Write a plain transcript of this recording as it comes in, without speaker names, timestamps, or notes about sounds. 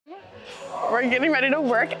We're getting ready to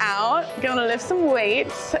work out. Gonna lift some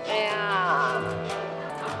weights. Yeah.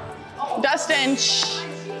 Dustin, shh.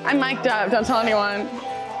 I'm mic'd up, don't tell anyone.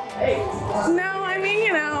 No, I mean,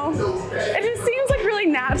 you know, it just seems like really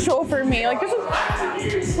natural for me. Like this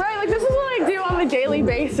is, right, like this is what I do on a daily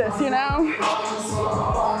basis, you know?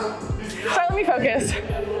 So let me focus.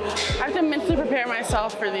 I have to mentally prepare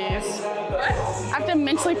myself for these. I have to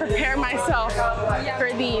mentally prepare myself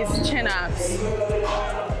for these chin-ups.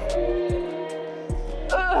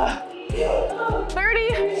 30.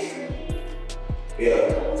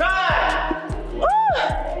 Time!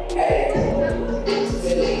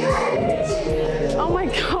 Oh my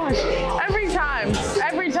gosh, every time.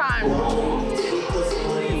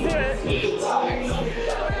 Please do it. Please.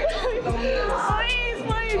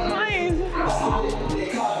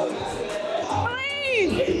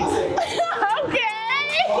 Okay.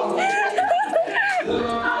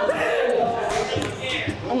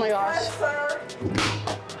 Oh my gosh.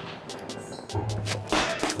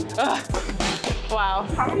 Ugh. Wow.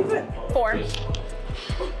 How many is it? 4. I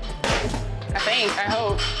think, I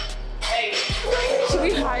hope. Hey. Should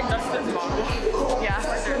we hide Dustin's bottle? Yeah.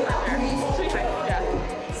 Right there. Should we hide?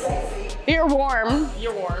 Yeah. You're warm.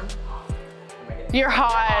 You're warm. You're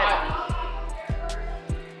hot.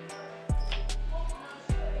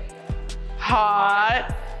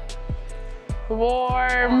 Hot.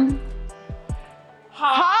 Warm.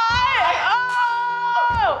 Hot.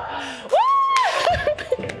 Oh! Woo!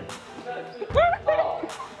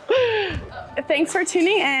 Thanks for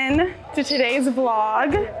tuning in to today's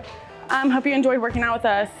vlog. Hope you enjoyed working out with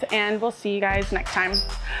us, and we'll see you guys next time.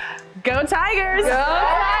 Go Tigers! Go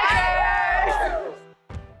Tigers!